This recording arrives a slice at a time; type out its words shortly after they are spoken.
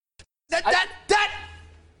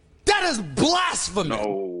That is blasphemy.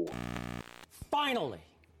 No. Finally,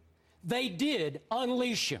 they did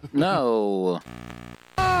unleash him. No.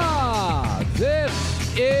 This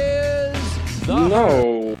is the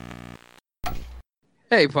No.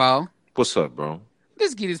 Hey, Paul. What's up, bro?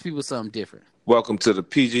 Let's give these people something different. Welcome to the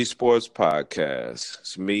PG Sports Podcast.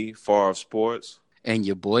 It's me, Favre Sports. And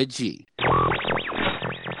your boy G.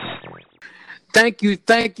 Thank you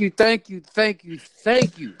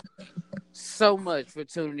so much for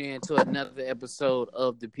tuning in to another episode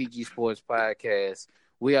of the PG Sports Podcast.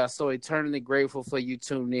 We are so eternally grateful for you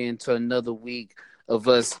tuning in to another week of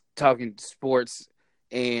us talking sports,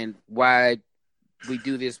 and why we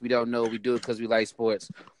do this, we don't know. We do it because we like sports.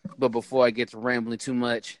 But before I get to rambling too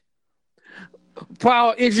much,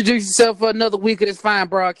 Paul, introduce yourself for another week of this fine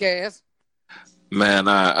broadcast. Man,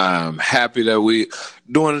 I'm happy that we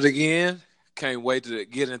doing it again. Can't wait to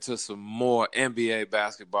get into some more NBA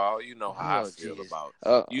basketball. You know how I feel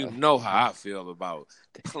about. You know how I feel about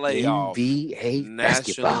playoff NBA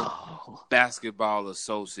National Basketball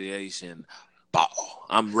Association ball.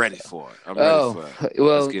 I'm ready for it. Well,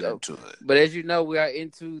 let's get into it. But as you know, we are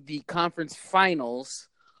into the conference finals.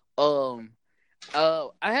 I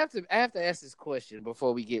have to ask this question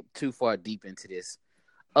before we get too far deep into this.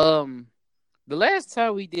 The last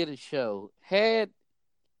time we did a show, had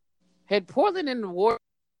Portland and the Warriors,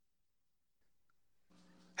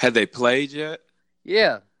 had they played yet?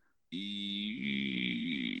 Yeah.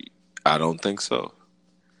 I don't think so.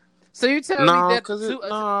 So you're telling me that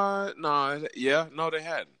they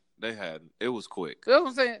hadn't. They hadn't. It was quick. You know what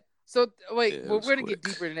I'm saying? So wait, we're going to quick.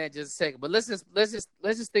 get deeper in that in just a second. But let's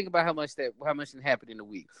just think about how much happened in a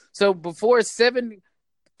week. So before 7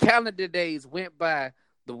 calendar days went by,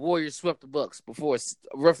 the Warriors swept the Bucks. Before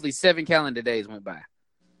roughly 7 calendar days went by,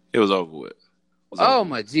 it was over with.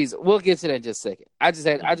 My Jesus! We'll get to that in just a second.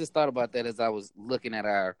 I just thought about that as I was looking at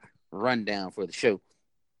our rundown for the show.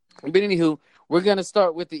 But anywho, we're gonna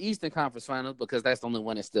start with the Eastern Conference Finals because that's the only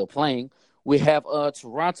one that's still playing. We have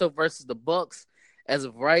Toronto versus the Bucks. As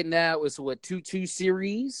of right now, it's 2-2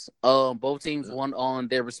 series. Both teams won on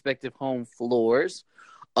their respective home floors,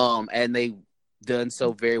 and they done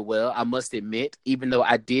so very well. I must admit, even though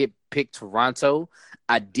I did pick Toronto,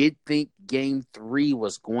 I did think Game 3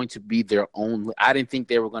 was going to be their own. I didn't think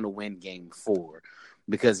they were going to win Game 4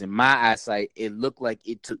 because, in my eyesight, it looked like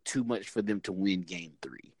it took too much for them to win Game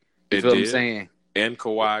 3. You know what I'm saying? And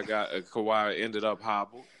Kawhi ended up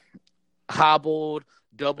hobbled,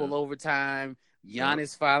 double overtime.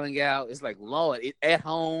 Giannis filing out. It's like, Lord, at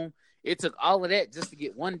home, it took all of that just to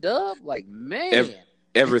get one dub. Like, man.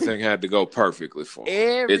 Everything had to go perfectly for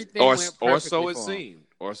him. Or so it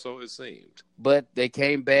seemed. But they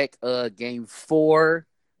came back Game 4,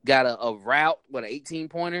 got a rout, an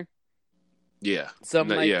 18-pointer? Yeah.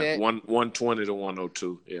 Something like that. 120 to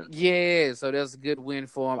 102, yeah. Yeah, so that's a good win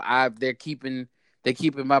for them. They're keeping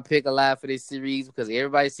my pick alive for this series because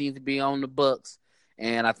everybody seems to be on the Bucks.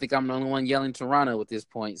 And I think I'm the only one yelling Toronto at this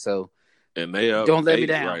point, so. And they up don't let 8 me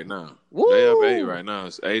down right now. Woo! They up 8 right now.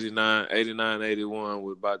 It's 89-81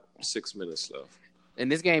 with about 6 minutes left.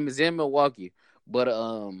 And this game is in Milwaukee. But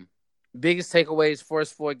biggest takeaways,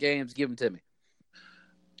 first 4 games, give them to me.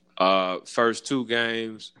 First 2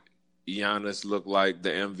 games, Giannis looked like the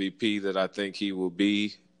MVP that I think he will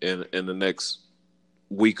be in the next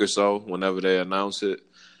week or so, whenever they announce it.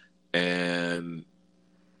 And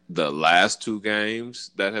the last 2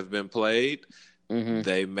 games that have been played,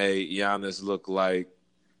 they made Giannis look like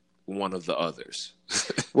one of the others.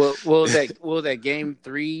 well, that Game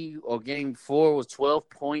 3 or Game 4 was 12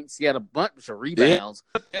 points. He had a bunch of rebounds.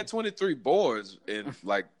 He had 23 boards and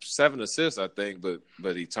like 7 assists, I think.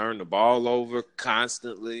 But he turned the ball over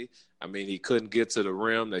constantly. I mean, he couldn't get to the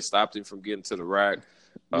rim. They stopped him from getting to the rack.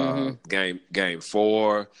 Game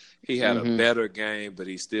 4, he had a better game, but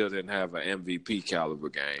he still didn't have an MVP caliber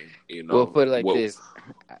game. You know, we'll put it like this.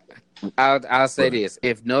 I'll say this: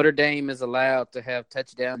 if Notre Dame is allowed to have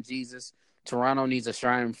touchdown Jesus, Toronto needs a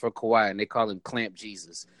shrine for Kawhi, and they call him Clamp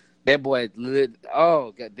Jesus. That boy,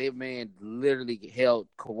 that man literally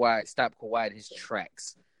stopped Kawhi in his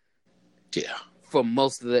tracks. Yeah. For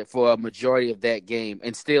a majority of that game,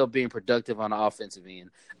 and still being productive on the offensive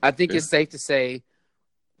end. I think it's safe to say,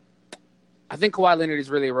 I think Kawhi Leonard is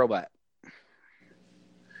really a robot.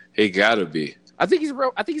 He gotta be. I think he's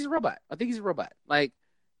a robot. Like,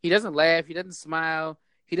 he doesn't laugh. He doesn't smile.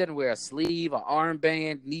 He doesn't wear a sleeve, an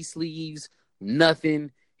armband, knee sleeves,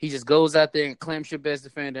 nothing. He just goes out there and clamps your best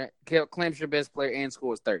defender, clamps your best player, and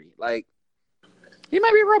scores 30. Like, he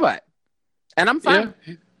might be a robot. And I'm fine.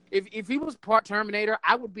 Yeah. If he was part Terminator,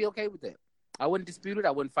 I would be okay with that. I wouldn't dispute it.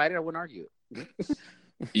 I wouldn't fight it. I wouldn't argue it.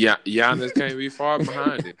 Yeah, Giannis can't be far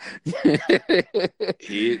behind him.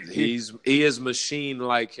 He is machine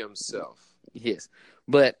like himself. Yes,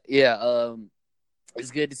 but yeah,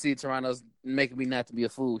 it's good to see Toronto's making me not to be a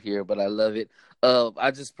fool here, but I love it.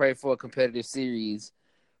 I just pray for a competitive series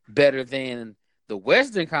better than the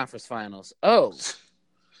Western Conference Finals. Oh,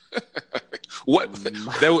 What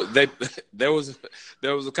there was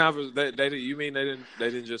a conference. You mean they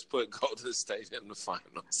didn't just put Golden State in the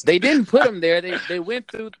finals? they didn't put them there. They went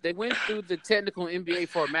through the technical NBA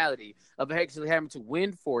formality of actually having to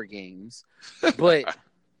win 4 games, but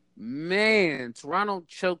man, Toronto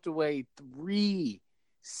choked away 3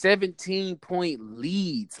 17-point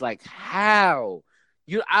leads. Like how?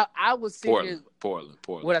 I was sitting Portland.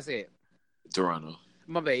 What I said? Toronto.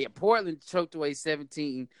 My bad. Portland choked away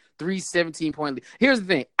 3 17-point leads. Here's the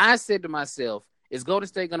thing. I said to myself, is Golden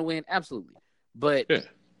State going to win? Absolutely. But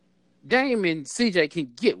Dame and CJ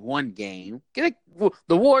can get 1 game. The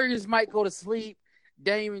Warriors might go to sleep.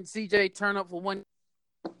 Dame and CJ turn up for 1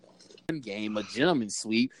 game, a gentleman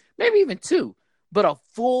sweep, maybe even 2. But a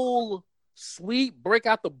full sweep, break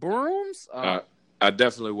out the brooms? I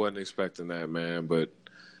definitely wasn't expecting that, man. But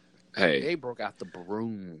hey, they broke out the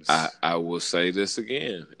brooms. I will say this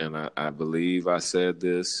again, and I believe I said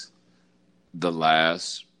this the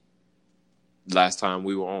last time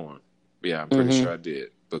we were on. Yeah, I'm pretty sure I did,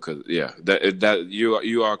 because that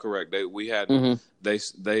you are correct. We had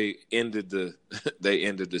they ended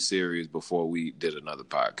the series before we did another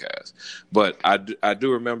podcast. But I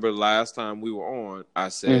do remember last time we were on, I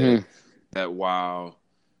said that while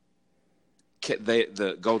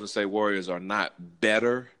the Golden State Warriors are not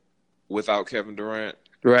better without Kevin Durant,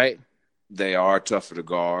 right? They are tougher to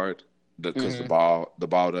guard because the ball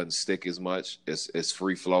doesn't stick as much. It's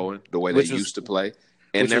free flowing the way they used to play,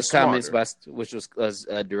 and they're smarter. Which was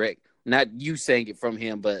direct. Not you saying it from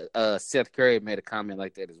him, but Seth Curry made a comment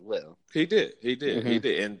like that as well. He did,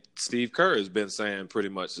 and Steve Kerr has been saying pretty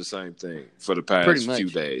much the same thing for the past few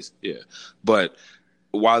days. Yeah, but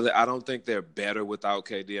while I don't think they're better without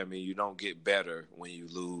KD, I mean, you don't get better when you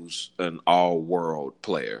lose an all-world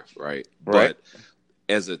player, right? But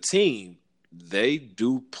as a team, they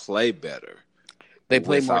do play better. They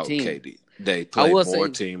play more team. KD. They play more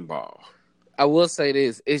team ball. I will say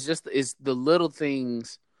this: it's the little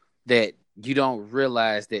things that you don't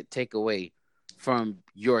realize that take away from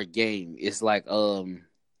your game. It's like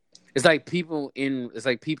people in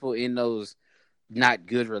those not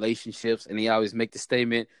good relationships, and they always make the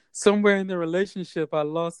statement, somewhere in the relationship I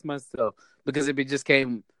lost myself, because if it just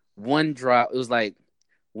came one drop, it was like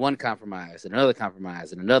one compromise, another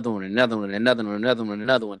compromise, and another one, another one, another one, another one,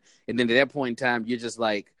 another one, and then at that point in time, you're just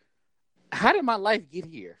like, how did my life get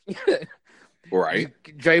here? Right.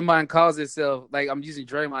 Draymond calls himself, like, I'm using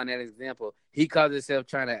Draymond as an example. He calls himself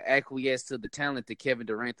trying to acquiesce to the talent to Kevin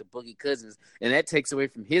Durant, to Boogie Cousins, and that takes away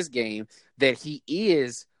from his game that he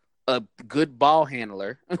is a good ball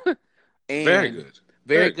handler. And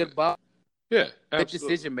very good ball. Yeah, good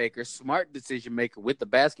decision maker, smart decision maker with the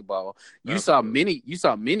basketball. You saw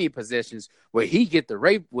many possessions where he get the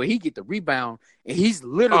rebound, and he's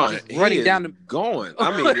literally running down the going.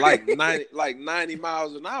 I mean, like 90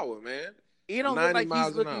 miles an hour, man. It don't look like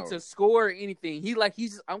he's looking to score or anything.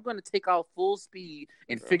 I'm going to take off full speed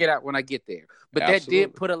and figure it out when I get there. But that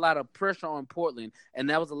did put a lot of pressure on Portland, and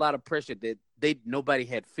that was a lot of pressure that nobody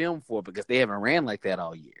had film for, because they haven't ran like that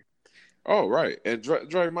all year. Oh, right. And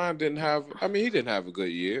Draymond didn't have a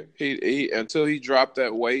good year. He until he dropped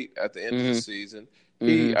that weight at the end of the season.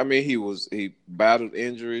 He battled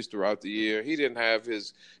injuries throughout the year. He didn't have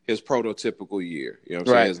his prototypical year. You know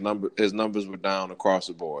what I'm saying? His numbers were down across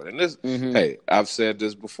the board. And this, hey, I've said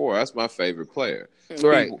this before. That's my favorite player.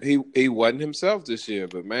 Right. He wasn't himself this year,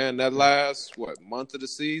 but man, that last month of the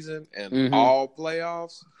season and all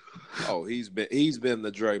playoffs, he's been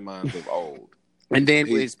the Draymond of old. And then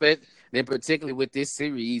particularly with this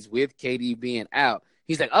series, with KD being out,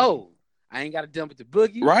 he's like, I ain't got to dump it to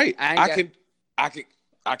Boogie. Right.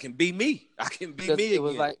 I can be me. I can be me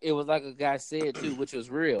again. It was like a guy said too, which was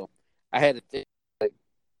real. I had to think,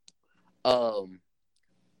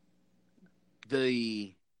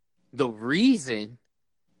 the reason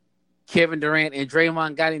Kevin Durant and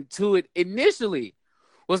Draymond got into it initially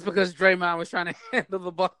was because Draymond was trying to handle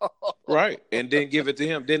the ball. Right. And didn't give it to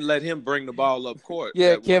him. Didn't let him bring the ball up court.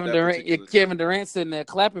 Yeah, Kevin Durant sitting there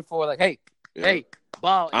clapping for, like, hey,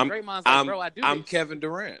 ball. And Draymond's like, bro, I do I'm Kevin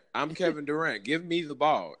Durant. I'm Kevin Durant. Give me the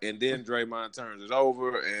ball. And then Draymond turns it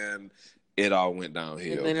over, and it all went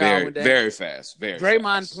downhill. Very fast.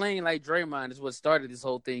 Draymond playing like Draymond is what started this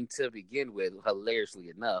whole thing to begin with, hilariously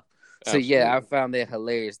enough. Absolutely. So, yeah, I found that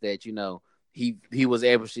hilarious that, he was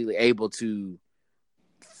able to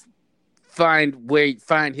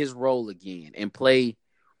find his role again and play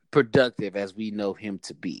productive as we know him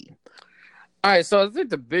to be. All right, so I think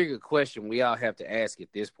the bigger question we all have to ask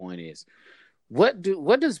at this point is what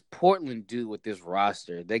does Portland do with this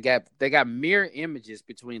roster? They got mirror images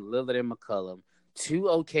between Lillard and McCollum, two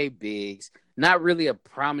okay bigs, not really a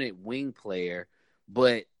prominent wing player,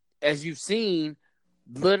 but as you've seen,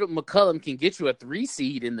 Lillard McCollum can get you a 3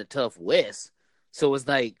 seed in the tough West. So it's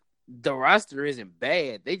like the roster isn't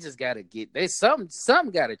bad. They just gotta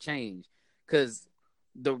something gotta change. Cause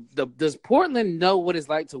does Portland know what it's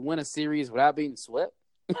like to win a series without being swept?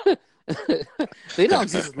 They don't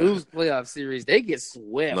just lose playoff series; they get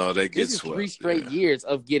swept. No, they get this swept. 3 straight years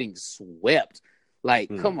of getting swept. Like,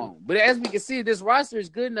 come on! But as we can see, this roster is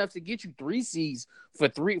good enough to get you 3 seeds for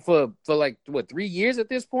 3 years at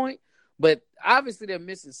this point. But obviously, they're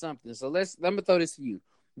missing something. So let me throw this to you: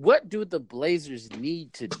 what do the Blazers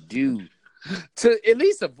need to do to at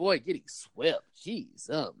least avoid getting swept? Jeez,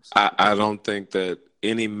 I don't think that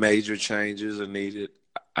any major changes are needed.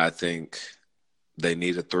 I think they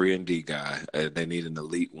need a 3-and-D guy. They need an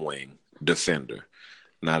elite wing defender,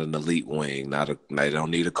 not an elite wing. They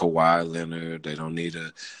don't need a Kawhi Leonard. They don't need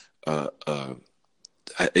a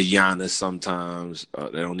Giannis sometimes.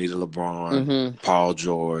 They don't need a LeBron, Paul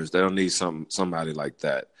George. They don't need somebody like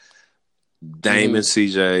that. Dame and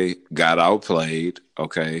CJ got outplayed,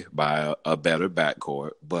 okay, by a better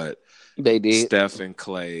backcourt, but they did. Steph and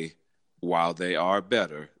Clay, while they are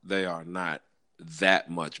better, they are not that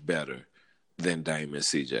much better than Dame and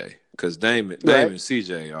CJ. Because Dame and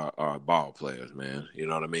CJ are ball players, man. You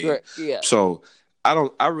know what I mean? Right. Yeah. So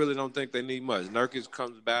I really don't think they need much. Nurkic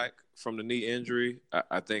comes back from the knee injury.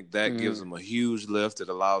 I think that gives them a huge lift. It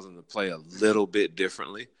allows them to play a little bit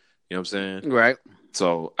differently. You know what I'm saying? Right.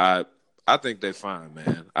 So I think they're fine,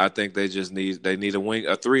 man. I think they just need a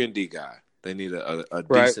 3-and-D guy. They need a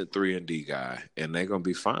decent 3-and-D guy, and they're gonna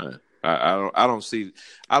be fine. I don't see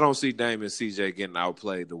Dame and CJ getting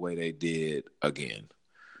outplayed the way they did again.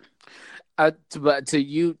 But to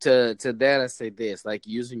that, I say this: like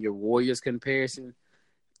using your Warriors comparison,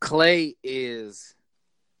 Clay is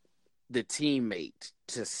the teammate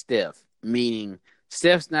to Steph, meaning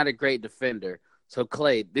Steph's not a great defender. So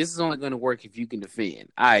Clay, this is only going to work if you can defend.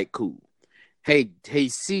 All right, cool. Hey,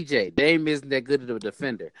 CJ, Dame isn't that good of a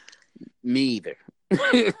defender. Me either.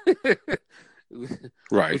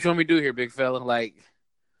 Right. What you want me to do here, big fella? Like,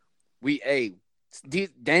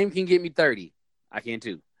 Dame can get me 30. I can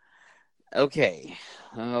too. Okay.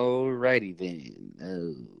 Alrighty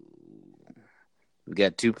then. We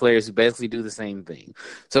got 2 players who basically do the same thing.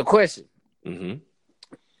 So, question.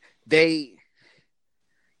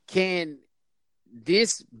 Can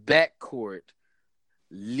this backcourt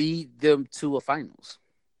lead them to a finals?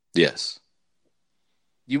 Yes.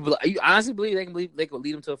 You honestly believe they can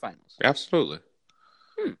lead them to a finals? Absolutely.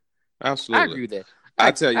 Absolutely. I agree with that.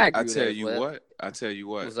 I tell you what.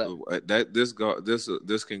 That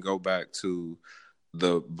this can go back to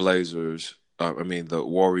the Blazers. The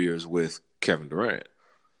Warriors with Kevin Durant.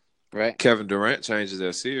 Right. Kevin Durant changes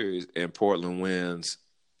their series, and Portland wins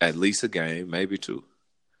at least a game, maybe 2.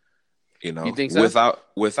 You know, you think so? without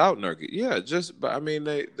Nurkic, yeah.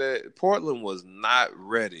 They Portland was not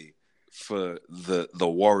ready for the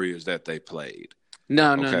Warriors that they played.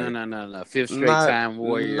 No. 5th straight time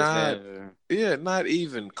Warriors. Not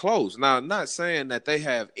even close. Now, I'm not saying that they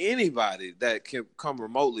have anybody that can come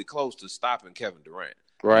remotely close to stopping Kevin Durant.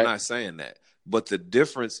 Right. I'm not saying that. But the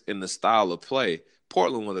difference in the style of play,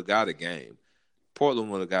 Portland would have got a game.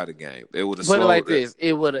 It would have put it like this.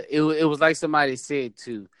 It was like somebody said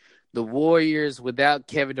to the Warriors without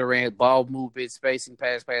Kevin Durant, ball movement, spacing,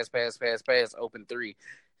 pass, open 3.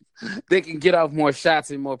 They can get off more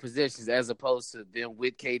shots and more possessions as opposed to them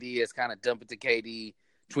with KD as kind of dump it to KD,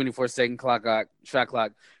 24-second shot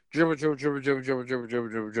clock, dribble.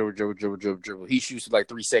 He shoots like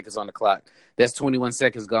 3 seconds on the clock. That's 21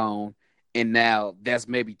 seconds gone, and now that's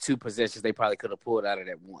maybe 2 possessions they probably could have pulled out of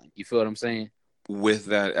that one. You feel what I'm saying? With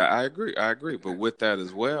that, I agree. But with that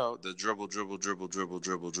as well, the dribble,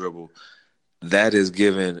 that is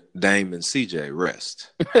giving Dame and CJ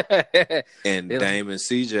rest. And Dame and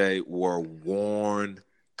CJ were worn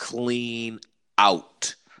clean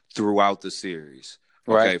out throughout the series.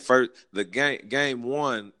 Right. Okay, first the game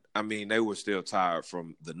 1, they were still tired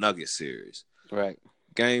from the Nuggets series. Right.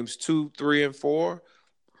 Games 2, 3, and 4.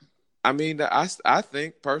 I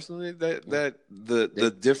think personally that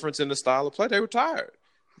the difference in the style of play, they were tired.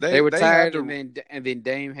 They were tired, and then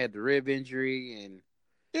Dame had the rib injury, and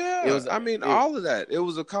it was. All of that. It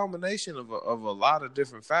was a combination of a lot of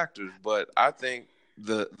different factors. But I think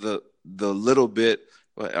the little bit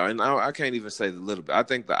Well, and I can't even say the little bit. I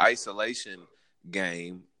think the isolation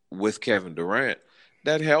game with Kevin Durant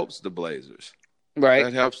that helps the Blazers. Right.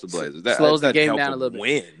 That helps the Blazers. Slows the that game help down a them little bit.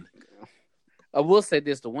 win. I will say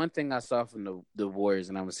this: the one thing I saw from the Warriors,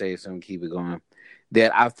 and I'm gonna say so and keep it going,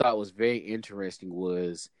 that I thought was very interesting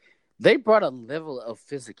was they brought a level of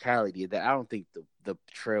physicality that I don't think the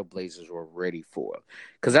Trailblazers were ready for.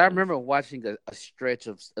 Because I remember watching a stretch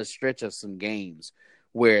of some games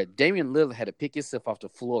where Damian Lillard had to pick himself off the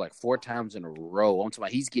floor like 4 times in a row. I'm talking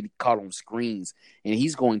about he's getting caught on screens and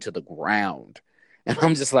he's going to the ground, and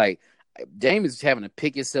I'm just like, Damian's having to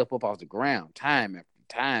pick himself up off the ground time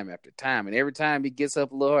after time, and every time he gets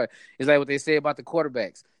up a little hard, it's like what they say about the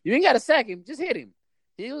quarterbacks: you ain't got to sack him, just hit him.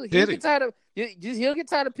 He'll get tired of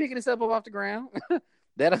picking himself up off the ground.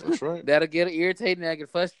 That's right. That'll get irritating, that'll get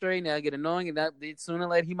frustrating, that'll get annoying, and sooner or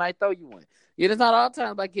later he might throw you one. It's not all the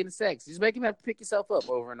time about getting sacks. Just make him have to pick yourself up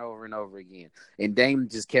over and over and over again. And Dame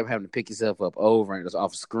just kept having to pick himself up over and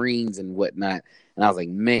off screens and whatnot. And I was like,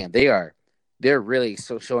 man, they're really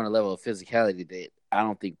showing a level of physicality that I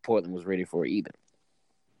don't think Portland was ready for either.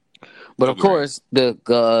 But of course, the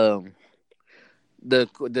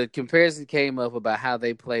comparison came up about how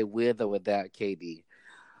they play with or without KD.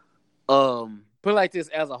 Put it like this: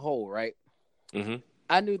 as a whole, right? Mm-hmm.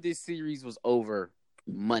 I knew this series was over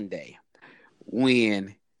Monday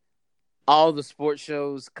when all the sports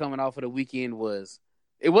shows coming off of the weekend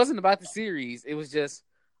it wasn't about the series. It was just,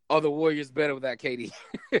 are the Warriors better without KD?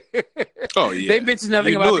 Oh yeah, they mentioned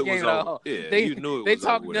nothing about the game at all. Yeah, they, you knew it they was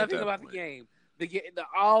talked over nothing about the game.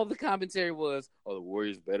 All the commentary was, "Oh, the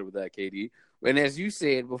Warriors better without KD." And as you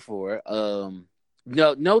said before,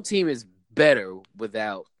 no team is better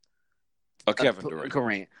without Kevin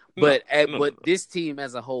Durant. But this team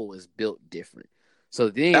as a whole is built different. So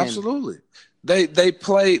then, absolutely, they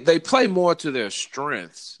play more to their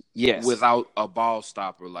strengths. Yes, without a ball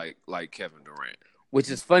stopper like Kevin Durant, which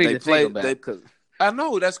is funny to think about. I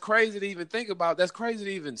know that's crazy to even think about. That's crazy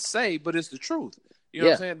to even say, but it's the truth. You know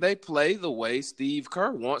what I'm saying? They play the way Steve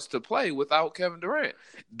Kerr wants to play without Kevin Durant.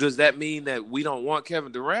 Does that mean that we don't want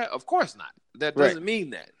Kevin Durant? Of course not. That doesn't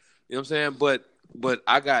mean that. You know what I'm saying? But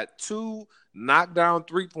I got 2 knockdown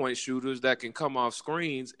 3-point shooters that can come off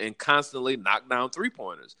screens and constantly knock down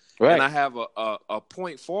 3-pointers. Right. And I have a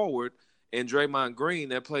point forward in Draymond Green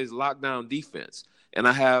that plays lockdown defense. And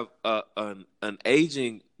I have an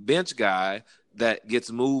aging bench guy that gets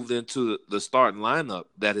moved into the starting lineup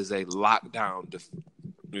that is a lockdown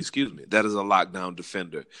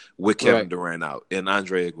defender with Kevin Durant out and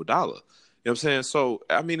Andre Iguodala. You know what I'm saying? So,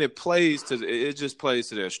 I mean, it just plays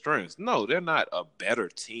to their strengths. No, they're not a better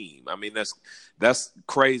team. I mean, that's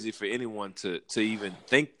crazy for anyone to even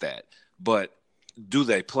think that. But do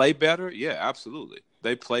they play better? Yeah, absolutely.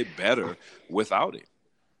 They play better without him.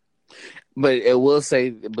 But it will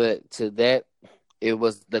say, to that, it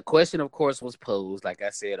was the question, of course, was posed, like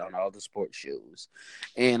I said, on all the sports shows.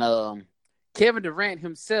 And Kevin Durant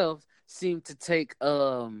himself seemed to take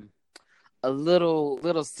a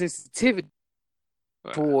little sensitivity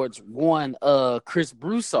towards one Chris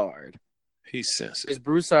Broussard. He's sensitive. Chris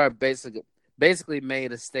Broussard basically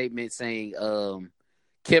made a statement saying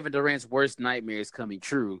Kevin Durant's worst nightmare is coming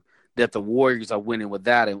true, that the Warriors are winning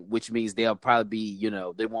without him, which means they'll probably be,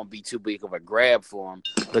 they won't be too big of a grab for him,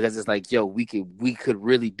 because it's like, yo, we could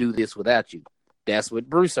really do this without you. That's what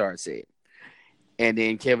Broussard said. And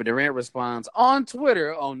then Kevin Durant responds on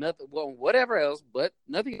Twitter, whatever else, but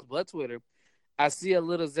nothing else but Twitter. I see a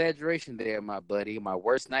little exaggeration there, my buddy. My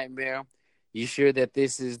worst nightmare. You sure that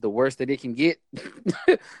this is the worst that it can get?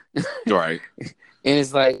 Right. And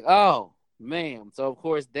it's like, oh, man. So, of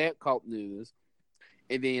course, that caught news.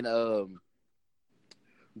 And then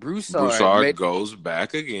Broussard goes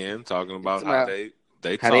back again, talking about how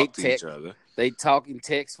they talk to each other. They talk in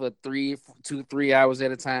text for 3 hours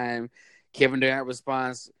at a time. Kevin Durant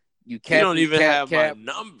responds, You don't even have my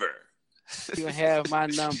number. You don't have my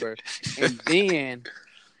number. And then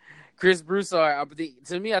Chris Broussard,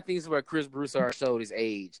 to me, I think this is where Chris Broussard showed his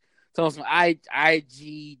age. So it's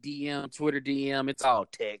IG DM, Twitter DM, it's all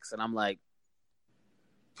text. And I'm like,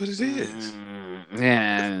 but it is.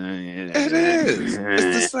 It is. It's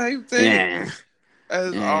the same thing.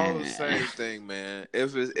 It's all the same thing, man.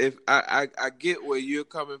 If I get where you're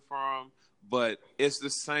coming from, but it's the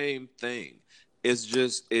same thing. It's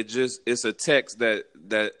a text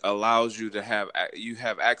that allows you to have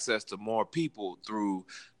access to more people through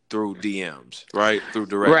DMs, right? Through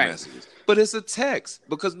direct messages. But it's a text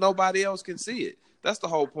because nobody else can see it. That's the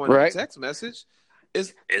whole point of the text message.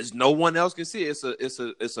 It's no one else can see it.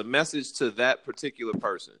 It's a message to that particular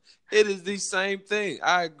person. It is the same thing.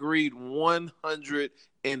 I agreed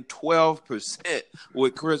 112%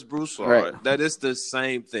 with Chris Broussard. Right. That it's the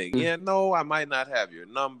same thing. Yeah, no, I might not have your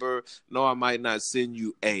number. No, I might not send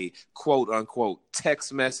you a quote unquote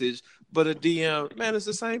text message, but a DM, man, it's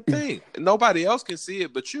the same thing. Nobody else can see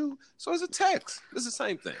it but you. So it's a text. It's the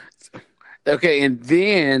same thing. Okay, and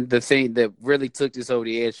then the thing that really took this over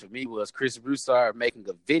the edge for me was Chris Broussard making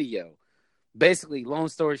a video. Basically, long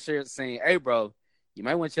story short, saying, "Hey, bro, you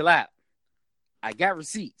might want to chill out. I got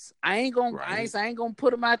receipts. I ain't gonna put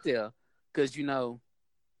them out there because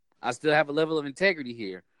I still have a level of integrity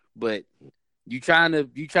here. But you trying to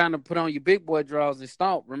put on your big boy draws and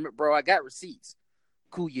stomp. Remember, bro, I got receipts.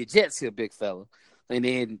 Cool your jets here, big fella." And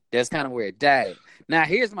then that's kind of where it died. Now,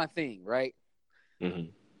 here's my thing, right? Mm-hmm.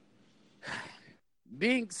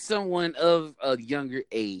 Being someone of a younger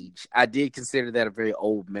age, I did consider that a very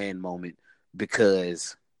old man moment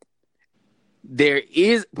because there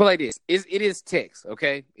is, put like this, it is text,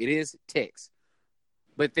 okay? It is text.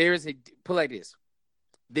 But there's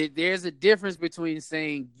there's a difference between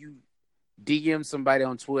saying you DM somebody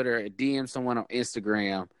on Twitter or DM someone on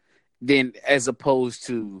Instagram than as opposed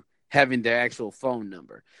to having their actual phone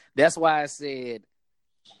number. That's why to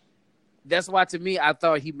me, I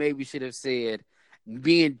thought he maybe should have said,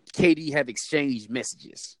 me and KD have exchanged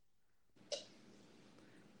messages.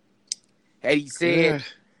 Had he said,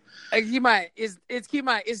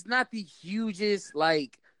 it's not the hugest,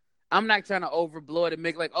 like, I'm not trying to overblow it and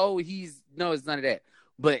make like, it's none of that.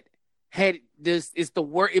 But had this, it's the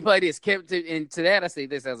word, it like this, and to that I say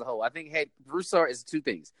this as a whole. I think had Broussard is two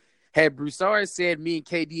things. Had Broussard said me and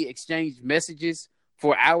KD exchanged messages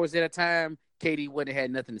for hours at a time, KD wouldn't have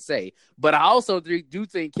had nothing to say. But I also do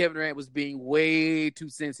think Kevin Durant was being way too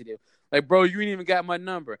sensitive. Like, bro, you ain't even got my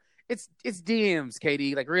number. It's DMs,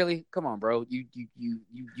 KD. Like, really? Come on, bro. You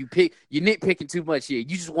nitpicking too much here.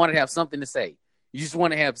 You just want to have something to say. You just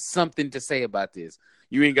want to have something to say about this.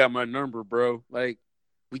 You ain't got my number, bro. Like,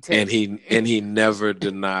 and he never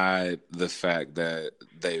denied the fact that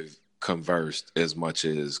they've conversed as much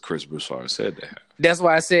as Chris Broussard said they have. That's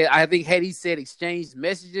why I said I think had he said exchanged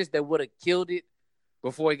messages, that would have killed it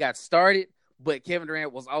before he got started. But Kevin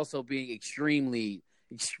Durant was also being extremely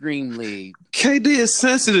KD is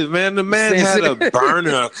sensitive, man. The man had a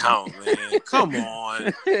burner account, man. Come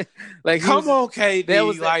on. Like, come on, KD. That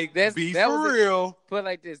was like, be for real. Put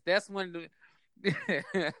like this. That's when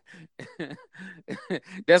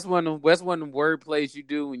that's one of the word plays you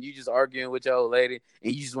do when you just arguing with your old lady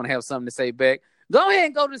and you just want to have something to say back. Go ahead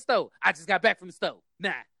and go to the store. I just got back from the store.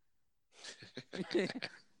 Nah.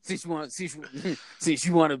 since you want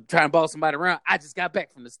to try and boss somebody around, I just got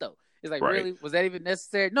back from the store. It's like, Really? Was that even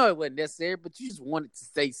necessary? No, it wasn't necessary, but you just wanted to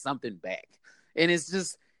say something back. And it's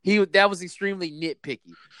just that was extremely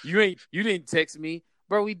nitpicky. You didn't text me,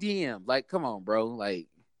 bro. We DM. Like, come on, bro. Like,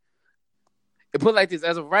 it put like this.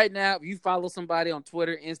 As of right now, if you follow somebody on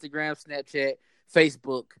Twitter, Instagram, Snapchat,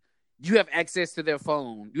 Facebook, you have access to their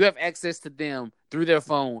phone. You have access to them through their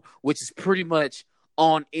phone, which is pretty much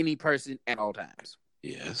on any person at all times.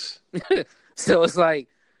 Yes. So it's like,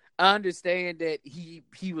 I understand that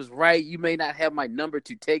he was right. You may not have my number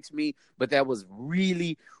to text me, but that was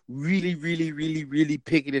really, really, really, really, really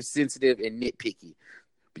picky, sensitive, and nitpicky.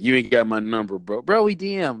 But you ain't got my number, bro. Bro, we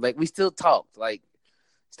DM. Like, we still talked. Like,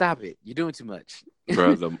 stop it. You're doing too much.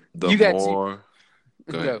 Bro, the more...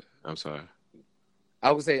 Go ahead. I'm sorry.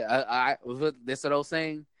 I would say, that's what I was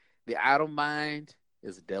saying. The idle mind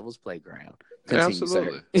is a devil's playground. Continue,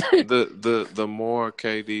 absolutely. The more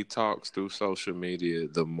KD talks through social media,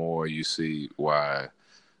 the more you see why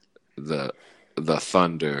the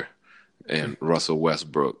Thunder and Russell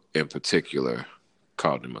Westbrook in particular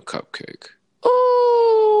called him a cupcake.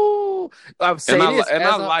 Oh, I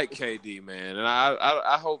like KD, man, and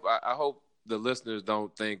I hope the listeners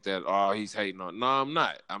don't think that he's hating on. No, I'm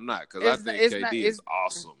not because I think KD is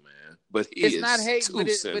awesome, man. But it's not hate,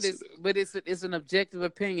 but it's an objective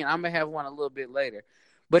opinion. I'm gonna have one a little bit later,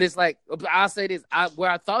 but it's like, I'll say this: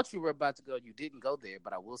 where I thought you were about to go, you didn't go there.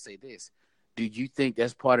 But I will say this: do you think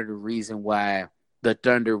that's part of the reason why the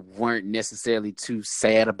Thunder weren't necessarily too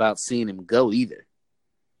sad about seeing him go either?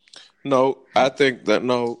 No, I think that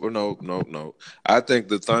no. I think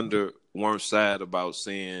the Thunder weren't sad about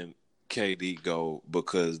seeing KD go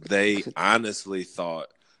because they honestly thought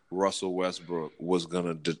Russell Westbrook was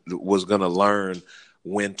gonna learn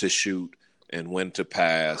when to shoot and when to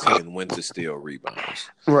pass and when to steal rebounds.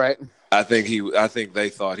 Right. I think they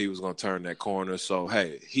thought he was gonna turn that corner. So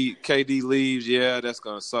hey, KD leaves, yeah, that's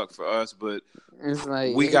gonna suck for us, but it's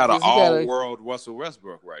like, we got an all-world Russell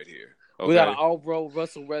Westbrook right here. We got an all-bro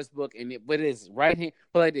Russell Westbrook, but it's right hand.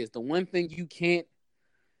 Put like this: the one thing you can't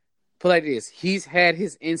put like this. He's had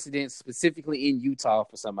his incidents specifically in Utah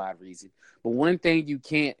for some odd reason. But one thing you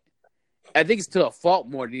can't, I think it's to a fault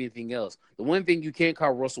more than anything else. The one thing you can't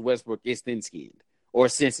call Russell Westbrook is thin-skinned or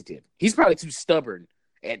sensitive. He's probably too stubborn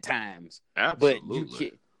at times.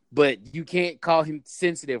 Absolutely. But you can't call him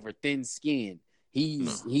sensitive or thin-skinned.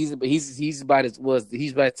 He's about as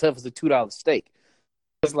tough as a $2 steak.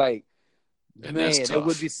 It's like, And man, that's it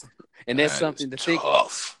would be, and that's That something to is think.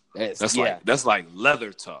 tough. That's like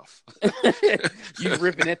leather tough. You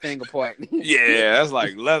ripping that thing apart. Yeah, that's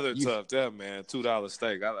like leather tough. That man, $2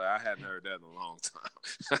 steak. I hadn't heard that in a long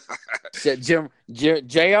time.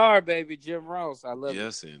 Jr. Baby, Jim Ross. I love it.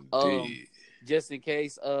 Yes, indeed. Just in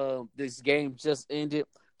case, this game just ended.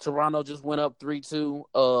 Toronto just went up 3-2,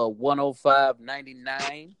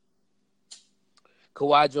 105-99.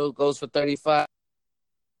 Kawhi goes for 35.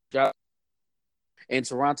 And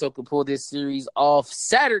Toronto could pull this series off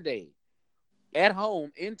Saturday at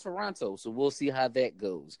home in Toronto. So we'll see how that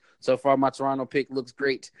goes. So far, my Toronto pick looks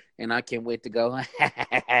great, and I can't wait to go.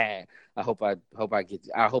 I hope I get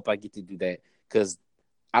to do that because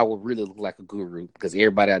I will really look like a guru because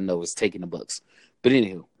everybody I know is taking the Bucks. But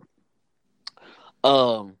anywho,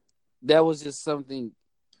 that was just something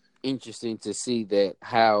interesting to see that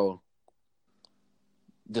how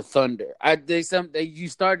the Thunder. You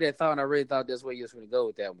started that thought, and I really thought that's where you was going to go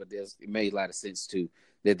with that, but it made a lot of sense too.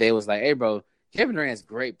 That they was like, "Hey, bro, Kevin Durant's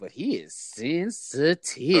great, but he is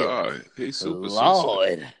sensitive. Oh, he's super Lord,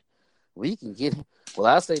 sensitive. we can get him." Well,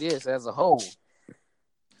 I'll say this as a whole.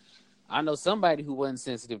 I know somebody who wasn't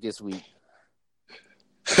sensitive this week.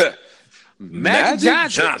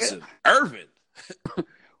 Magic Johnson. Irvin.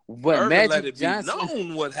 But Irvin Magic let it Johnson, be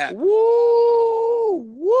known what happened. Woo!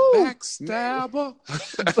 Backstabber.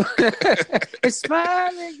 It's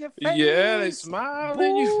smiling your face. Yeah, they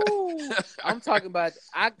smiling you. I'm talking about.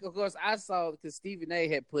 Of course, I saw because Stephen A.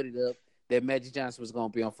 had put it up that Magic Johnson was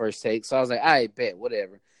going to be on First Take, so I was like, I bet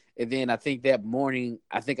whatever. And then I think that morning,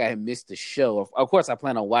 I had missed the show. Of course, I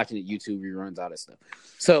plan on watching it, YouTube reruns, all that stuff.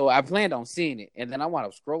 So I planned on seeing it, and then I wound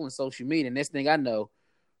up scrolling social media. And next thing I know,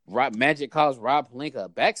 Magic calls Rob Pelinka a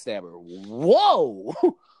backstabber. Whoa!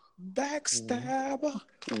 Backstabber.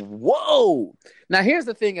 Whoa! Now, here's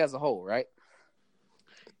the thing as a whole, right?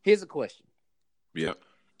 Here's a question. Yeah.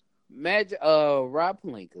 Rob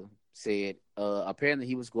Pelinka said apparently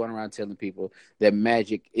he was going around telling people that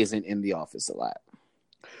Magic isn't in the office a lot,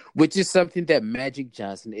 which is something that Magic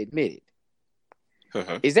Johnson admitted.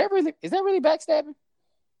 Uh-huh. Is that really backstabbing?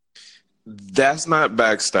 That's not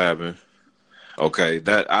backstabbing. Okay,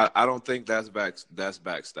 that I don't think that's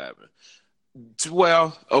backstabbing.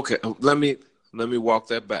 Well, okay, let me walk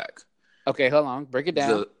that back. Okay, hold on, break it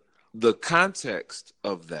down. The context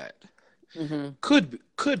of that could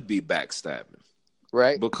be backstabbing,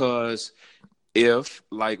 right? Because if,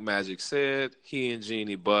 like Magic said, he and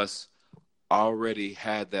Jeannie Buss already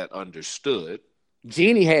had that understood.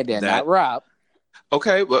 Jeannie had that, not Rob.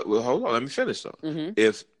 Okay, but hold on, let me finish though. Mm-hmm.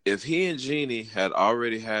 If he and Jeannie had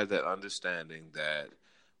already had that understanding that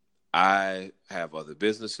I have other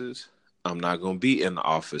businesses, I'm not going to be in the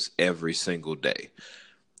office every single day.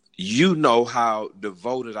 You know how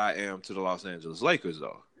devoted I am to the Los Angeles Lakers,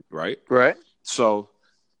 though, right? Right. So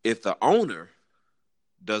if the owner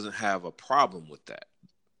doesn't have a problem with that,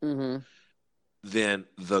 then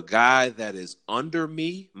the guy that is under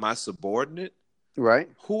me, my subordinate, right?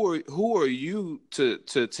 Who are you to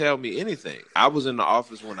tell me anything? I was in the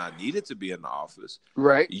office when I needed to be in the office.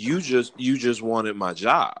 Right. You just wanted my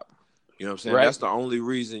job. You know what I'm saying? Right. That's the only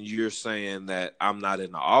reason you're saying that I'm not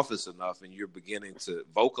in the office enough, and you're beginning to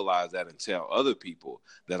vocalize that and tell other people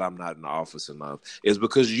that I'm not in the office enough, is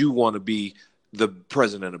because you want to be the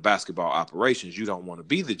president of basketball operations. You don't want to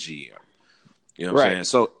be the GM. You know what I'm saying?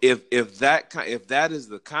 So if that is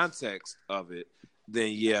the context of it,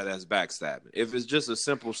 then yeah, that's backstabbing. If it's just a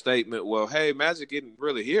simple statement, well, hey, Magic didn't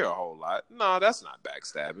really hear a whole lot. No, that's not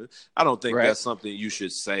backstabbing. I don't think that's something you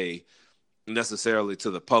should say necessarily to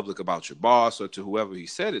the public about your boss or to whoever he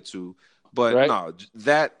said it to. But no,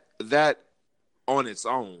 that on its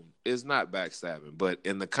own is not backstabbing. But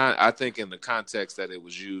I think in the context that it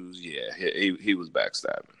was used, yeah, he was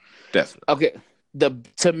backstabbing. Definitely. Okay.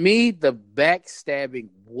 To me, the backstabbing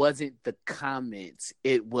wasn't the comments;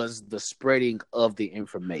 it was the spreading of the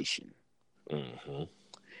information. Mm-hmm.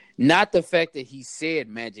 Not the fact that he said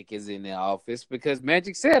Magic is in the office, because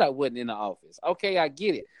Magic said I wasn't in the office. Okay, I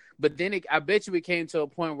get it. But then I bet you it came to a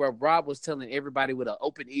point where Rob was telling everybody with an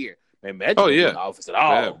open ear, Man, Magic Oh, don't be yeah. in the office at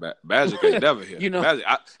all. Yeah, Magic ain't never here. You know? Magic,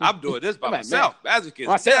 I'm doing this by I'm like, myself. Magic is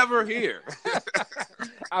myself. never here.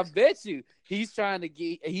 I bet you he's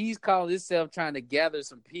calling himself trying to gather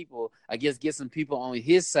some people, I guess get some people on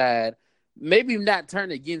his side. Maybe not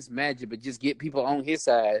turn against Magic, but just get people on his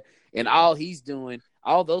side. And all he's doing,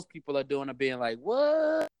 all those people are doing are being like,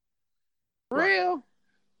 what? Real?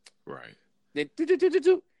 Right. Then,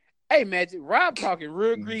 hey, Magic, Rob talking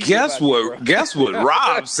real greasy. Guess about you, what? bro. Guess what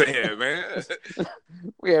Rob said, man.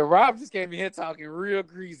 Yeah, Rob just came in here talking real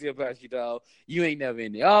greasy about you, dog. You ain't never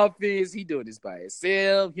in the office. He doing this by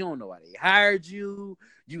himself. You don't know why they hired you.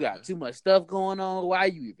 You got too much stuff going on. Why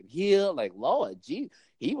you even here? Like, Lord, gee,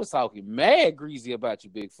 he was talking mad greasy about you,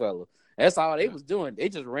 big fella. That's all they was doing. They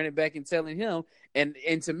just running back and telling him. And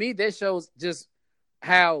to me, that shows just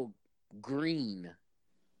how green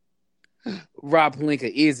Rob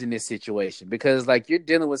Pelinka is in this situation, because like you're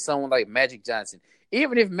dealing with someone like Magic Johnson.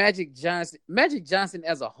 Even if Magic Johnson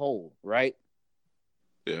as a whole, right?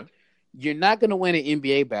 Yeah. You're not going to win an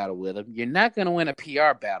NBA battle with him. You're not going to win a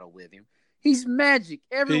PR battle with him. He's Magic.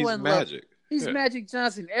 Everyone loves Magic. He's Magic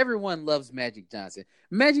Johnson. Everyone loves Magic Johnson.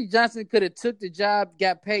 Magic Johnson could have took the job,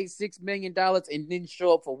 got paid $6 million, and didn't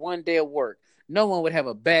show up for one day of work. No one would have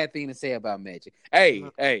a bad thing to say about Magic. Hey,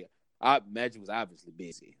 Magic was obviously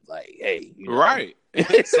busy. Like, hey, you know, Right.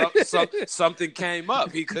 Something came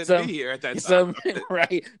up. He couldn't be here at that time.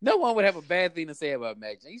 Right. No one would have a bad thing to say about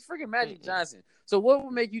Magic. He's freaking Magic Johnson. So what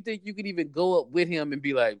would make you think you could even go up with him and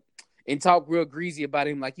be like, and talk real greasy about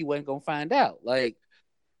him like you wasn't going to find out? Like,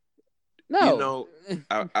 no. You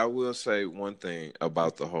know, I will say one thing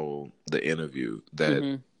about the interview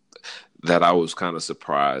that I was kind of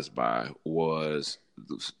surprised by was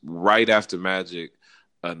right after Magic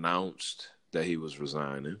announced that he was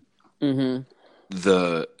resigning,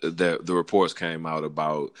 the reports came out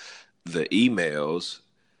about the emails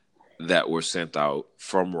that were sent out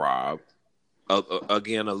from Rob,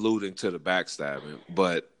 again alluding to the backstabbing,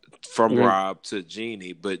 but from Rob to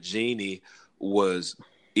Jeannie, but Jeannie was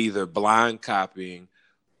either blind copying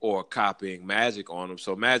or copying Magic on him.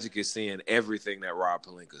 So Magic is seeing everything that Rob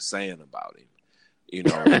Pelinka is saying about him, you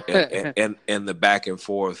know, and the back and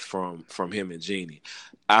forth from him and Jeannie.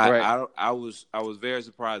 I was very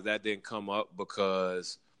surprised that didn't come up,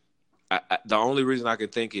 because the only reason I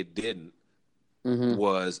could think it didn't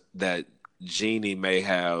was that Jeannie may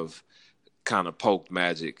have kind of poked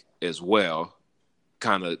Magic as well,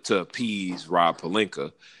 kind of to appease Rob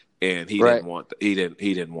Pelinka, and he didn't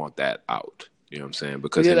want that out. You know what I'm saying?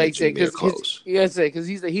 Because him and Jeannie are close. Because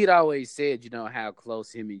he'd always said, you know, how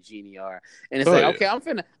close him and Jeannie are, and it's okay, I'm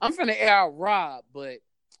finna air out Rob, but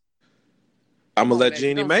I'm gonna let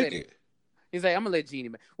Jeannie make it. He's like, I'm gonna let Jeannie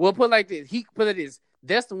make it. Well, put it like this.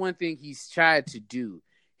 That's the one thing he's tried to do.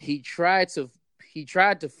 He tried to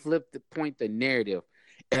flip the narrative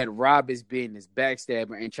at Rob as being this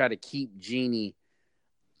backstabber and try to keep Jeannie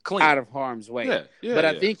clean, out of harm's way. But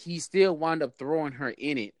I think he still wound up throwing her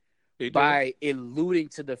in it by alluding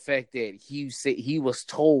to the fact that he was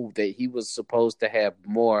told that he was supposed to have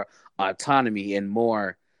more autonomy and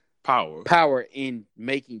more power in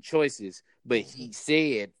making choices. But he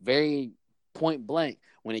said very point blank,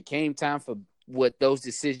 when it came time for what those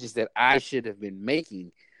decisions that I should have been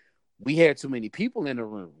making, we had too many people in the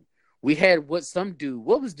room. We had what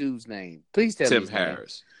was dude's name? Please tell me his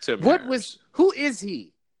Harris. Name. Tim Harris. Who is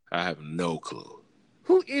he? I have no clue.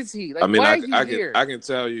 Who is he? Like, I mean, why are you here? I can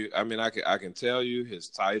tell you. I mean, I can tell you his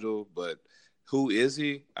title, but who is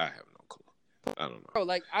he? I have no clue. I don't know. Bro,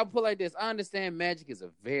 like, I'll put it like this. I understand Magic is a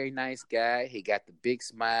very nice guy. He got the big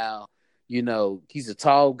smile. You know, he's a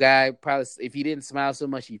tall guy. Probably, if he didn't smile so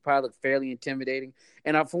much, he probably looked fairly intimidating.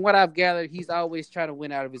 And from what I've gathered, he's always trying to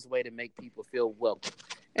went out of his way to make people feel welcome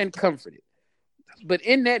and comforted. But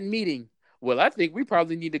in that meeting, well, I think we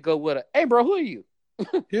probably need to go with hey, bro, who are you?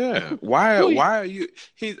 Yeah. Why are you?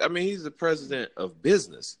 He's the president of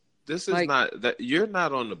business. This is not that you're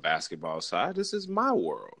not on the basketball side. This is my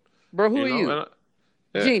world. Bro, who are you?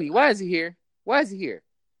 Jeannie, why is he here? Why is he here?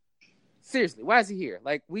 Seriously, why is he here?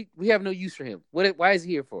 Like, we have no use for him. Why is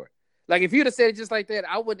he here for? Like, if you'd have said it just like that,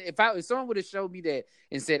 I wouldn't. If someone would have showed me that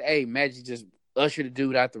and said, "Hey, Magic just ushered the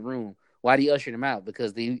dude out the room," why'd he usher him out?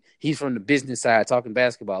 Because he's from the business side talking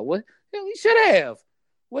basketball. What? Hell, he should have.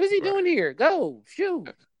 What is he doing here? Go shoot.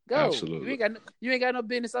 Go. Absolutely. You ain't got no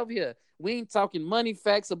business over here. We ain't talking money,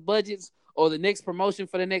 facts, or budgets, or the next promotion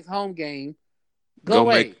for the next home game. Go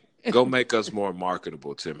away. Go make us more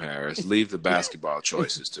marketable, Tim Harris. Leave the basketball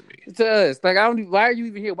choices to me. To us. Like, why are you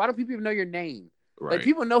even here? Why don't people even know your name? Right. Like,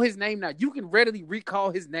 people know his name now. You can readily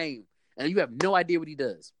recall his name, and you have no idea what he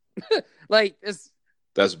does. Like,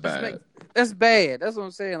 that's bad. That's bad. That's what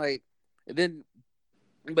I'm saying. Like, And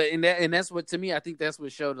then, that's what, to me, I think that's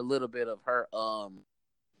what showed a little bit of her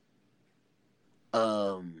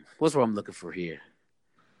what's what I'm looking for here?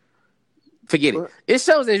 Forget it. It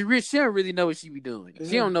shows that she don't really know what she be doing.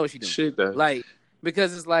 She don't know what she doing. She does. Like,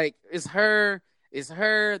 because it's like it's her,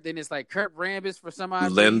 then it's like Kurt Rambis for some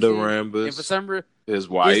odd Linda reason. Rambis. And for some reason his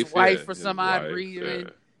wife for some odd reason. Yeah.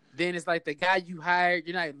 Then it's like the guy you hired,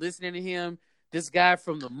 you're not listening to him. This guy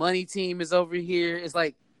from the money team is over here. It's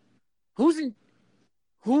like, who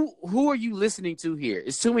are you listening to here?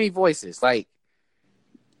 It's too many voices. Like,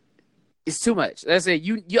 it's too much. That's it.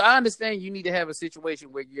 I understand you need to have a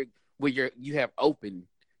situation where you're open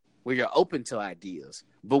to ideas.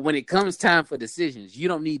 But when it comes time for decisions, you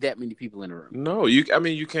don't need that many people in the room. No, you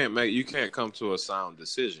can't come to a sound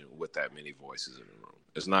decision with that many voices in the room.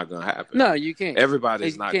 It's not gonna happen. No, you can't.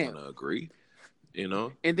 Everybody's not gonna agree. You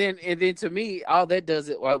know? And then to me, all that does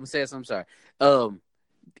it. Well, I'm saying, I'm sorry.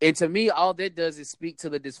 And to me, all that does is speak to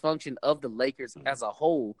the dysfunction of the Lakers as a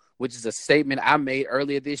whole, which is a statement I made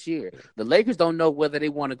earlier this year. The Lakers don't know whether they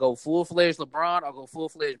want to go full-fledged LeBron or go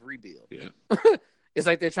full-fledged rebuild. Yeah. It's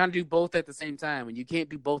like they're trying to do both at the same time, and you can't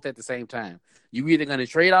do both at the same time. You're either going to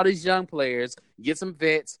trade all these young players, get some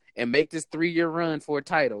vets, and make this 3-year run for a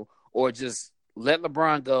title, or just let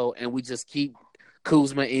LeBron go and we just keep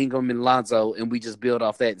Kuzma, Ingram, and Lonzo, and we just build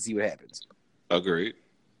off that and see what happens. Agreed.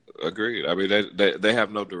 I mean, they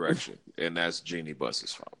have no direction, and that's Jeanie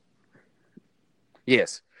Buss's fault.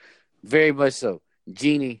 Yes, very much so.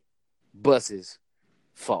 Jeanie Buss's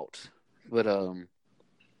fault. But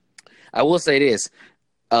I will say this: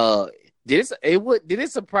 did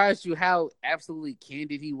it surprise you how absolutely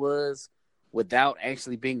candid he was without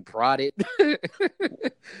actually being prodded?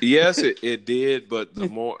 Yes, it did. But the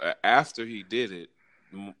more after he did it,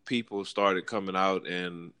 people started coming out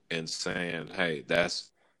and saying, "Hey, that's."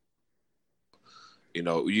 You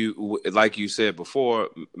know, like you said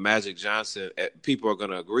before, Magic Johnson, people are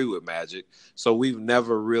going to agree with Magic. So we've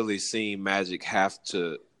never really seen Magic have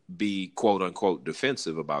to be, quote unquote,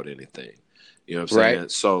 defensive about anything. You know what I'm saying? Right.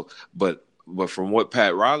 So, but from what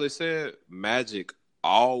Pat Riley said, Magic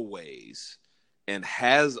always and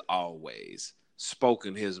has always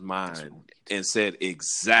spoken his mind and said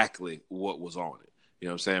exactly what was on it. You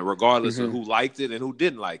know what I'm saying? Regardless of who liked it and who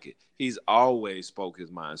didn't like it, he's always spoke his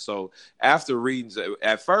mind. So after reading,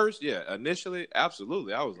 at first, initially,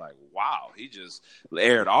 absolutely, I was like, wow, he just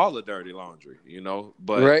aired all the dirty laundry, you know.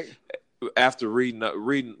 But after reading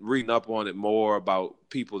up on it more about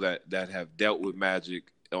people that have dealt with Magic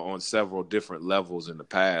on several different levels in the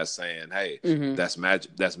past, saying, hey, that's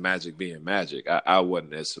Magic being Magic, I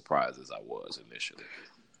wasn't as surprised as I was initially.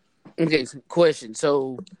 Okay, question.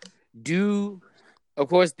 So of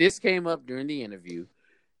course, this came up during the interview.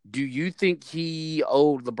 Do you think he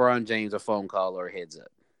owed LeBron James a phone call or a heads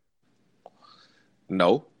up?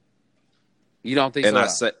 No. You don't think so? And I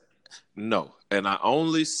say no. And I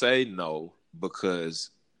only say no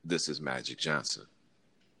because this is Magic Johnson.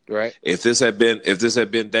 Right. If this had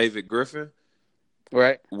been David Griffin,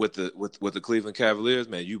 right, with the Cleveland Cavaliers,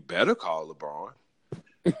 man, you better call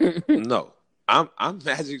LeBron. No. I'm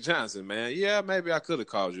Magic Johnson, man. Yeah, maybe I could have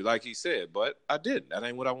called you, like he said, but I didn't. That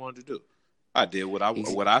ain't what I wanted to do. I did what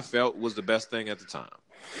I felt was the best thing at the time.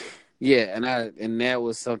 Yeah, and that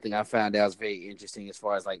was something I found out was very interesting as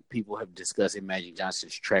far as like people have discussing Magic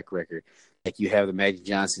Johnson's track record. Like you have the Magic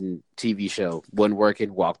Johnson TV show, wasn't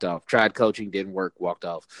working, walked off. Tried coaching, didn't work, walked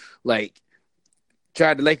off. Like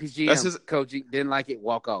tried the Lakers GM coaching, didn't like it,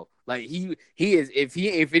 walk off. Like he is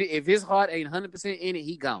if his heart ain't 100% in it,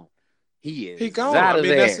 he gone. He gone. I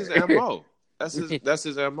mean, that's his MO. That's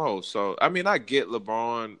his MO. So, I mean, I get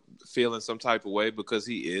LeBron feeling some type of way because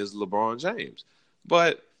he is LeBron James.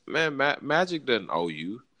 But, man, Magic doesn't owe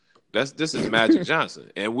you. This is Magic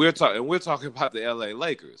Johnson. And we're talking about the LA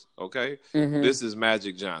Lakers, okay? This is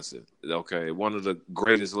Magic Johnson, okay? One of the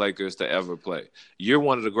greatest Lakers to ever play. You're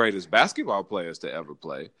one of the greatest basketball players to ever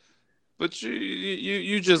play. But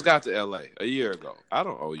you just got to LA a year ago. I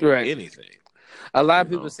don't owe you anything. A lot of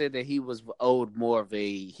people said that he was owed more of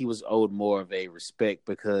a respect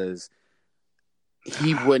because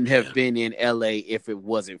he wouldn't have been in LA if it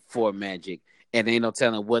wasn't for Magic. And ain't no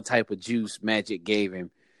telling what type of juice Magic gave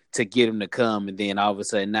him to get him to come, and then all of a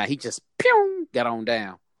sudden now he just got on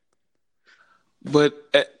down. But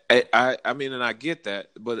I mean, and I get that,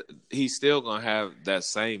 but he's still gonna have that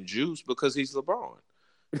same juice because he's LeBron.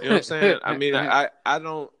 You know what I'm saying? I mean, I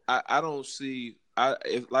don't see.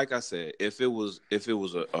 Like I said, if it was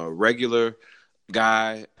a regular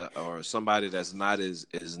guy or somebody that's not as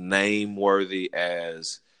name worthy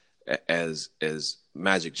as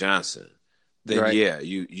Magic Johnson, then Right. yeah,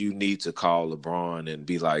 you need to call LeBron and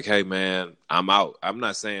be like, "Hey, man, I'm out." I'm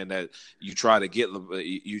not saying that you try to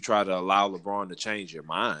you try to allow LeBron to change your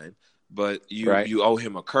mind, but Right. you owe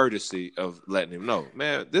him a courtesy of letting him know,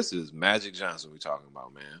 man. This is Magic Johnson we talking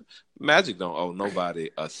about, man. Magic don't owe nobody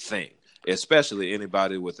a thing, especially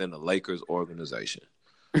anybody within the Lakers organization.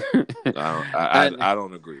 And I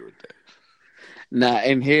don't agree with that. now,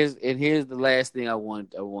 and here's the last thing I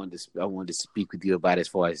wanted to speak with you about as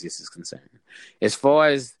far as this is concerned. As far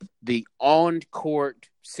as the on court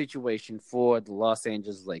situation for the Los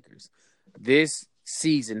Angeles Lakers, this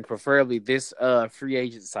season, preferably this free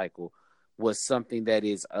agent cycle, was something that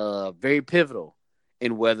is very pivotal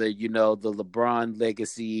in whether the LeBron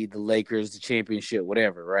legacy, the Lakers, the championship,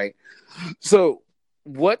 whatever, right? So,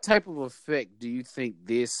 what type of effect do you think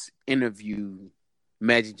this interview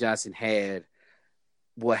Magic Johnson had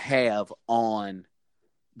will have on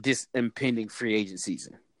this impending free agent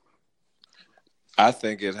season? I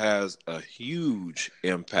think it has a huge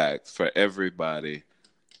impact for everybody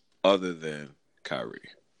other than Kyrie.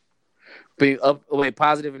 Being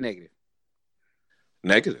positive and negative?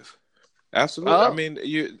 Negative. Absolutely. Oh. I mean,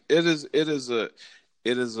 it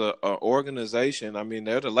is a organization. I mean,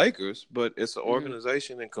 they're the Lakers, but it's an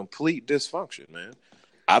organization in complete dysfunction, man.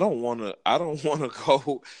 I don't want to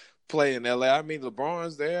go play in LA. I mean,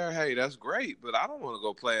 LeBron's there. Hey, that's great, but I don't want to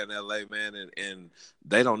go play in LA, man. And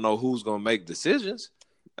they don't know who's gonna make decisions.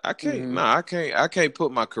 I can't. No, I can't. I can't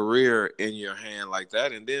put my career in your hand like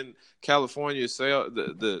that. And then California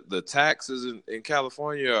the taxes in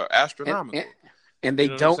California are astronomical. And they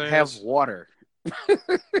don't have water.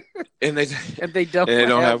 and they don't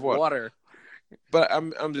have water. But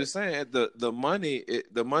I'm just saying the money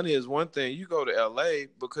is one thing. You go to LA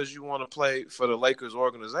because you want to play for the Lakers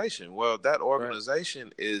organization. Well, that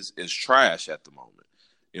organization is trash at the moment.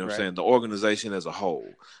 You know what I'm saying? The organization as a whole,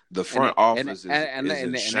 the front office is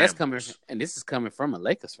in shambles. This is coming from a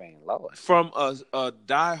Lakers fan, Lord. From a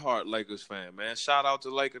diehard Lakers fan, man. Shout out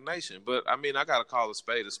to Laker Nation. But I mean, I gotta call a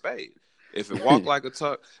spade a spade. If it walk like a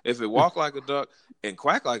duck and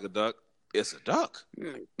quack like a duck, it's a duck.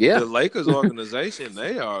 Yeah. The Lakers organization,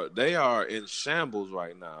 they are in shambles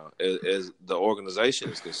right now as the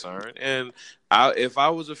organization is concerned. And if I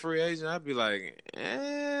was a free agent, I'd be like,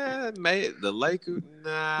 the Lakers,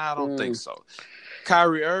 nah, I don't think so.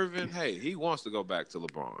 Kyrie Irving, hey, he wants to go back to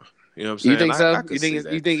LeBron. You know what I'm saying? You think so?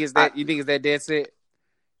 You think it's that dead set?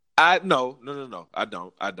 No. I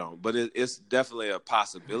don't. But it's definitely a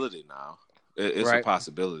possibility now. It's a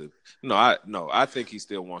possibility. No, I think he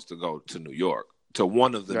still wants to go to New York, to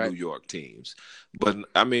one of the New York teams. But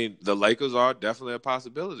I mean, the Lakers are definitely a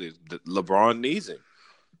possibility. LeBron needs him.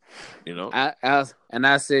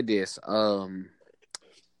 I said this.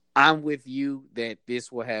 I'm with you that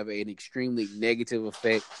this will have an extremely negative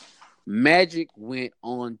effect. Magic went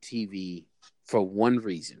on TV for one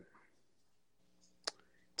reason: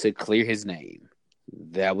 to clear his name.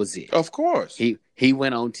 That was it. Of course. He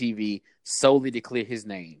went on TV solely to clear his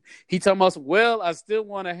name. He told us, well, I still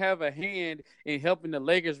want to have a hand in helping the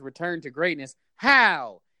Lakers return to greatness.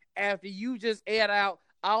 How? After you just aired out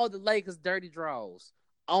all the Lakers' dirty draws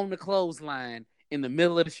on the clothesline in the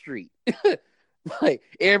middle of the street. Like,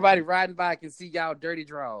 everybody riding by can see y'all dirty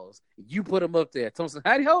draws. You put them up there. Thompson,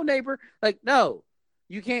 howdy ho, neighbor. Like, no,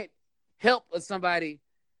 you can't help somebody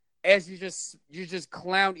as you're just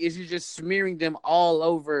smearing them all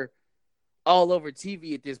over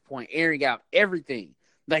TV at this point, airing out everything.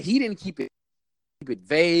 Like, he didn't keep it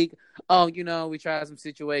vague. Oh, we tried some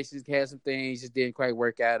situations, had some things, just didn't quite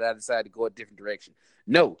work out. I decided to go a different direction.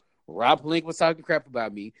 No, Rob Pelinka was talking crap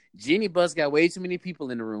about me. Jeannie Buss got way too many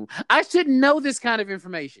people in the room. I shouldn't know this kind of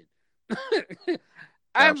information.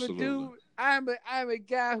 I'm a dude. I'm a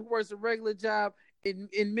guy who works a regular job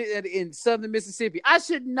in southern Mississippi. I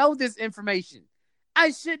should know this information.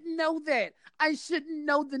 I should know that. I shouldn't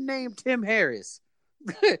know the name Tim Harris.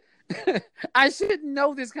 I shouldn't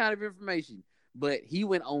know this kind of information. But he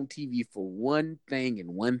went on TV for one thing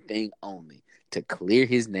and one thing only: to clear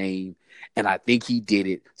his name. And I think he did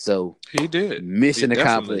it. So he did. Mission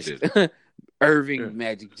accomplished. Irving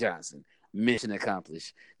Magic Johnson. Mission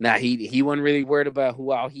accomplished. Now he wasn't really worried about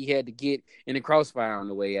who all he had to get in the crossfire on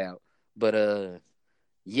the way out. But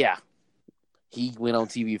yeah. He went on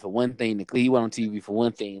TV for one thing. He went on TV for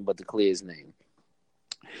one thing, but to clear his name.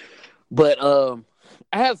 But I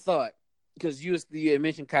have thought, because you had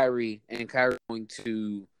mentioned Kyrie and Kyrie going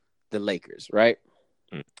to the Lakers, right?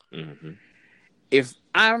 Mm-hmm. If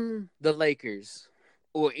I'm the Lakers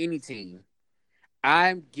or any team,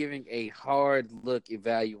 I'm giving a hard look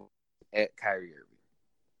evaluation at Kyrie Irving.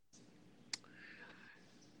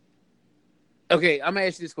 Okay, I'm gonna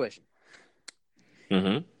ask you this question.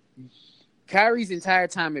 Mm-hmm. Kyrie's entire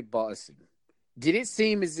time at Boston, did it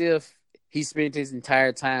seem as if he spent his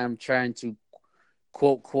entire time trying to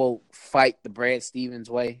quote fight the Brad Stevens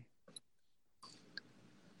way?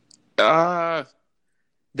 Uh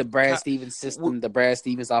The Brad Stevens system, the Brad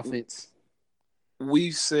Stevens offense.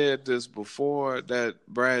 We've said this before that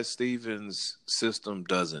Brad Stevens' system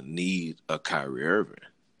doesn't need a Kyrie Irving,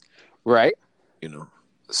 Right. you know.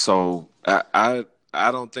 So I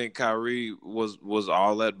don't think Kyrie was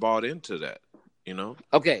all that bought into that, you know.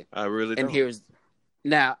 Okay. I really And don't.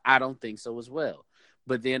 now I don't think so as well.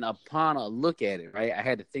 But then upon a look at it, right, I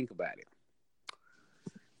had to think about it.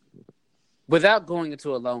 Without going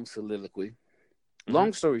into a long soliloquy,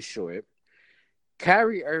 long story short,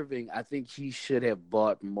 Kyrie Irving, I think he should have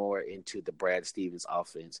bought more into the Brad Stevens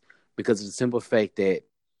offense because of the simple fact that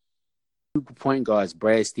two point guards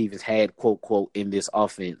Brad Stevens had, quote, in this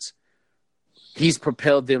offense, he's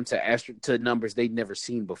propelled them to numbers they'd never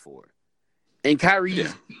seen before. And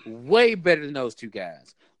Kyrie's way better than those two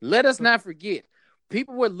guys. Let us not forget,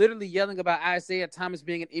 people were literally yelling about Isaiah Thomas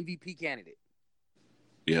being an MVP candidate.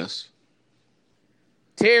 Yes.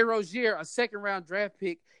 Terry Rozier, a second-round draft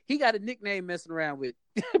pick, he got a nickname messing around with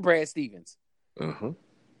Brad Stevens. Uh-huh.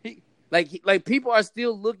 Like people are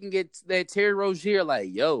still looking at that Terry Rozier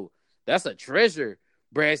like, yo, that's a treasure.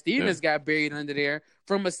 Brad Stevens got buried under there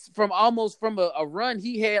from a run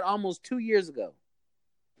he had almost 2 years ago.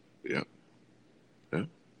 Yeah. Yeah.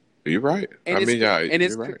 You're right. And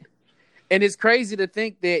you're right. And it's crazy to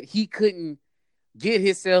think that he couldn't get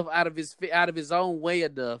himself out of his own way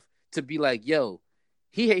enough to be like, yo,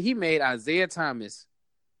 he made Isaiah Thomas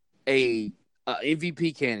a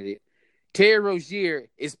MVP candidate. Terry Rozier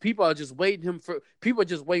people are just waiting for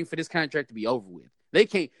this contract to be over with.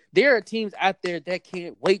 There are teams out there that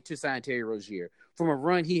can't wait to sign Terry Rozier from a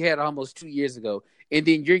run he had almost 2 years ago. And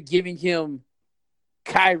then you're giving him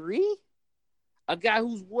Kyrie, a guy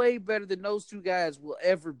who's way better than those two guys will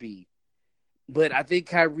ever be. But I think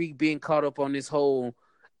Kyrie being caught up on this whole,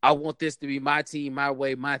 I want this to be my team, my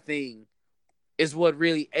way, my thing, is what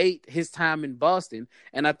really ate his time in Boston.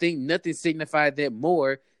 And I think nothing signified that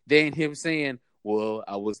more than him saying, well,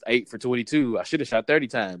 I was 8 for 22. I should have shot 30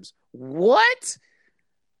 times. What?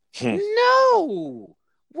 No.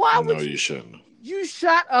 Why would you shouldn't. You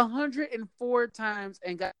shot 104 times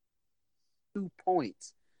and got 2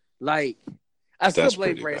 points. Like, I still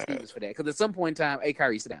blame Brad Stevens for that. Because at some point in time, hey,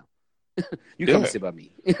 Kyrie, sit down. You come sit by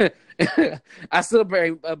me. I still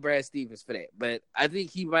blame Brad Stevens for that. But I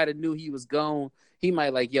think he might have knew he was gone. He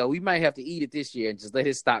might like, yo, we might have to eat it this year and just let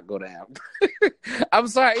his stock go down. I'm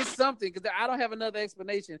sorry. It's something. Because I don't have another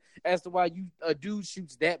explanation as to why a dude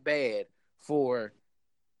shoots that bad for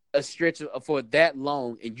a stretch for that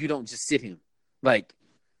long and you don't just sit him. Like,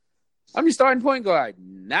 I'm your starting point guard.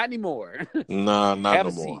 Not anymore. Nah, not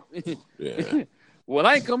no more. Yeah. Well,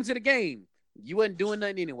 I ain't coming to the game. You wasn't doing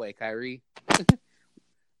nothing anyway, Kyrie.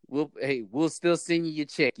 We'll still send you your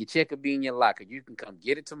check. Your check will be in your locker. You can come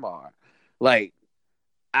get it tomorrow. Like,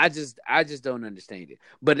 I just don't understand it.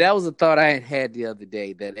 But that was a thought I had the other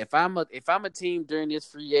day that if I'm a team during this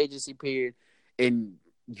free agency period and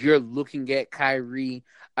you're looking at Kyrie,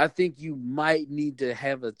 I think you might need to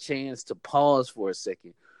have a chance to pause for a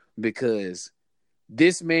second because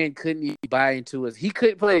this man couldn't even buy into us. He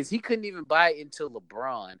couldn't even buy into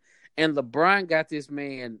LeBron. And LeBron got this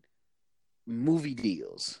man movie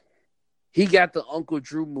deals. He got the Uncle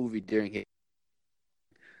Drew movie during his.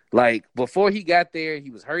 Like, before he got there,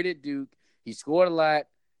 he was hurt at Duke. He scored a lot,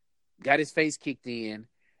 got his face kicked in,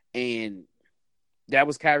 and that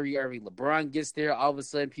was Kyrie Irving. LeBron gets there. All of a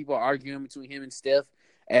sudden, people are arguing between him and Steph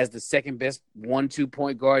as the second best 1-2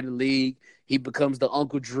 point guard in the league. He becomes the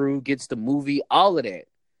Uncle Drew, gets the movie, all of that.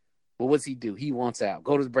 But what's he do? He wants out.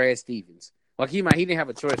 Go to Brad Stevens. Like, he didn't have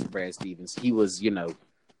a choice for Brad Stevens. He was,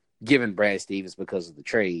 given Brad Stevens because of the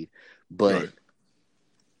trade. But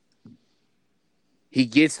he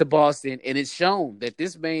gets to Boston, and it's shown that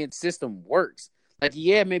this man's system works. Like,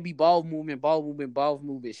 yeah, maybe ball movement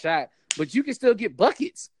shot, but you can still get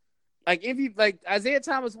buckets. Like, Isaiah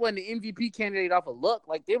Thomas wasn't an MVP candidate off of luck.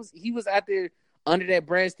 Like, he was out there under that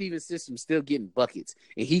Brad Stevens system still getting buckets,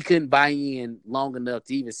 and he couldn't buy in long enough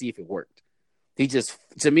to even see if it worked.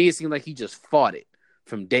 To me, it seemed like he just fought it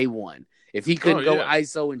from day one. If he couldn't go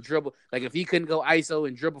ISO and dribble,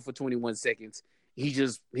 for 21 seconds, he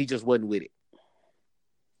just wasn't with it.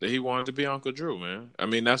 He wanted to be Uncle Drew, man. I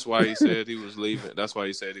mean, that's why he said he was leaving. That's why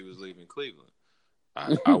he said he was leaving Cleveland.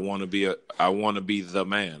 I want to be the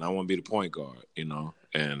man. I want to be the point guard,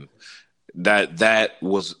 And that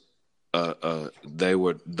was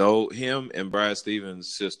him and Brad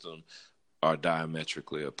Stevens' system are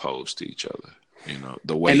diametrically opposed to each other. You know,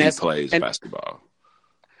 the way And he that's plays and basketball.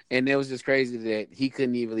 and it was just crazy that he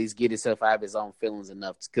couldn't even at least get himself out of his own feelings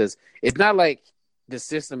enough because it's not like the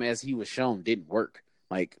system as he was shown didn't work.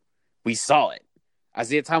 Like we saw it.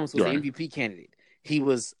 Isaiah Thomas was Right. an MVP candidate. He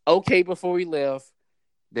was okay before he left.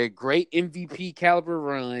 Their great MVP caliber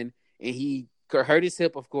run, and he hurt his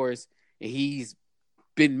hip, of course, and he's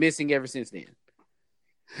been missing ever since then.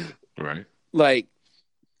 Right. Like,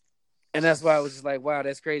 and that's why I was just like, wow,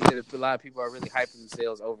 that's crazy that a lot of people are really hyping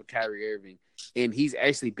themselves over Kyrie Irving. And he's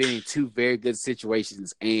actually been in two very good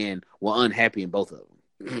situations and were unhappy in both of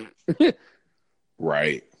them.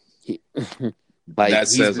 Right. Like That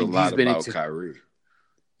says a he's lot been in about two, Kyrie.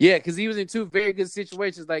 yeah, because he was in two very good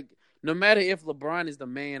situations. Like, no matter if LeBron is the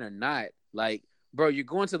man or not, like, bro, you're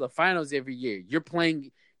going to the finals every year. You're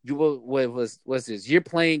playing. What's this? You're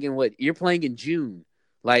playing in what? You're playing in June.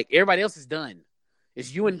 Like everybody else is done.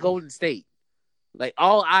 It's you and Golden State. Like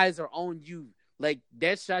all eyes are on you. Like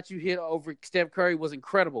that shot you hit over Steph Curry was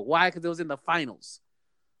incredible. Why? Because it was in the finals.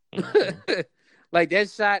 Like that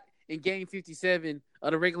shot in Game 57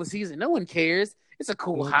 of the regular season, no one cares. It's a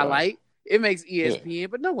cool highlight. It makes ESPN,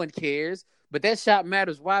 but no one cares. But that shot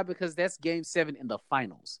matters. Why? Because that's Game 7 in the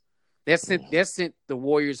finals. That sent the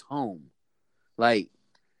Warriors home. Like,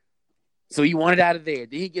 so you want it out of there.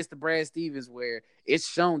 Then he gets to Brad Stevens, where it's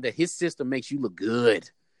shown that his system makes you look good.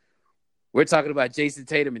 We're talking about Jason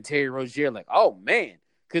Tatum and Terry Rozier. Like, oh man,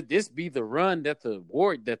 could this be the run that the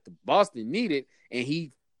Boston needed? And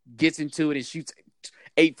he gets into it and shoots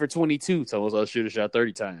 8 for 22. Tells us I should have shot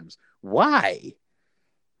 30 times. Why?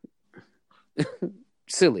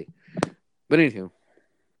 Silly. But anywho,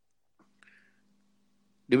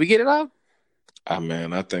 did we get it all?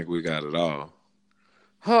 I think we got it all.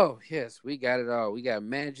 Oh yes, we got it all. We got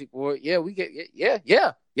Magic War. Yeah, we got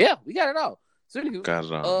we got it all. So anywho, Got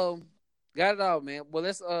it all. got it all, man. Well,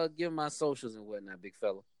 let's give my socials and whatnot, big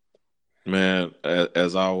fella. Man,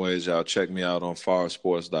 as always, y'all check me out on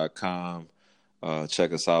farsports.com.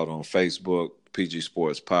 Check us out on Facebook, PG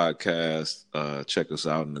Sports Podcast. Check us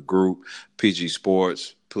out in the group, PG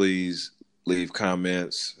Sports. Please leave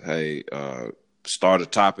comments. Hey, start a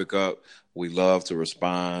topic up. We love to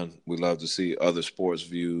respond. We love to see other sports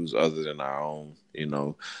views other than our own. You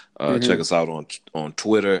know, check us out on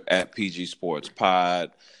Twitter at PG Sports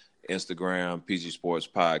Pod, Instagram PG Sports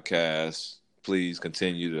Podcast. Please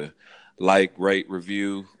continue to like, rate,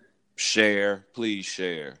 review, share. Please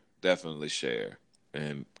share. Definitely share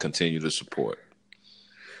and continue to support.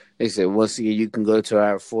 They said once again, you can go to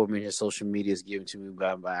our 4-minute social medias given to me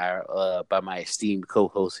by my esteemed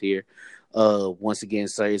co-host here. Once again,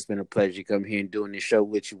 sir, it's been a pleasure to come here and doing this show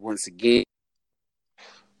with you once again.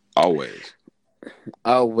 Always.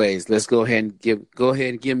 Let's go ahead and give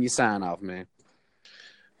me your sign off, man.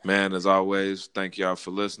 Man, as always, thank y'all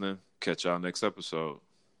for listening. Catch y'all next episode.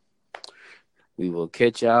 We will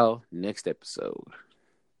catch y'all next episode.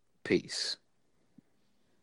 Peace.